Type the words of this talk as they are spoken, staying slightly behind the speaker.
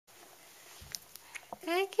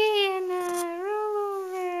Okay, Anna, roll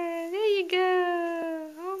over. There you go.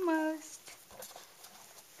 Almost.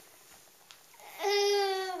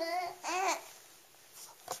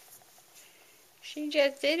 She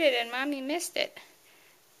just did it and Mommy missed it.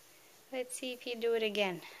 Let's see if you do it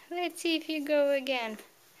again. Let's see if you go again.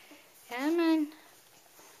 Come on.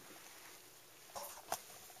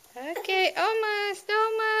 Okay, almost,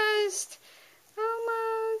 almost,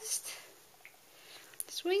 almost.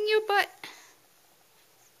 Swing your butt.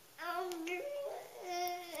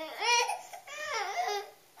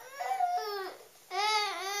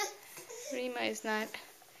 Rimma is not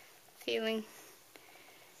feeling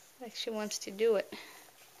like she wants to do it.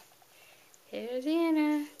 Here's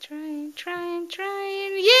Anna, trying.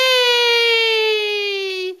 Yay!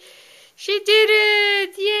 She did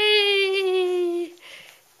it! Yay!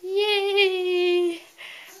 Yay!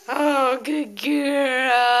 Oh, good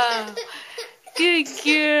girl! Good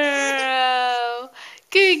girl!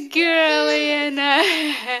 Good girl, Anna!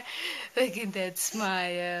 Look at that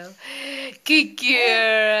smile. Good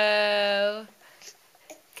girl!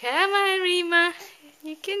 Come on, Rimma.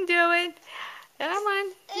 You can do it. Come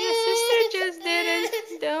on. Your sister just did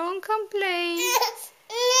it. Don't complain.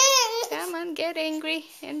 Come on, get angry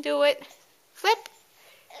and do it. Flip.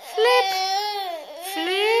 Flip.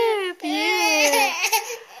 Flip. Yeah.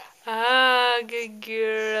 Ah, good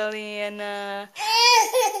girl, Anna.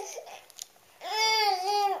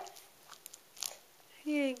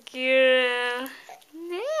 Good girl.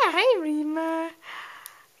 Yeah, hi, Rimma.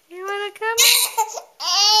 You wanna come?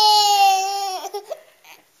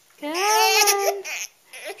 Come on.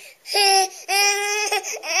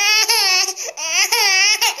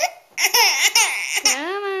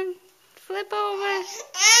 Come on. Flip over.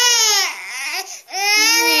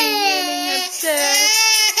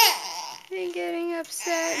 You're getting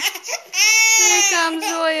upset. Here comes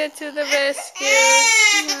Zoya to the rescue.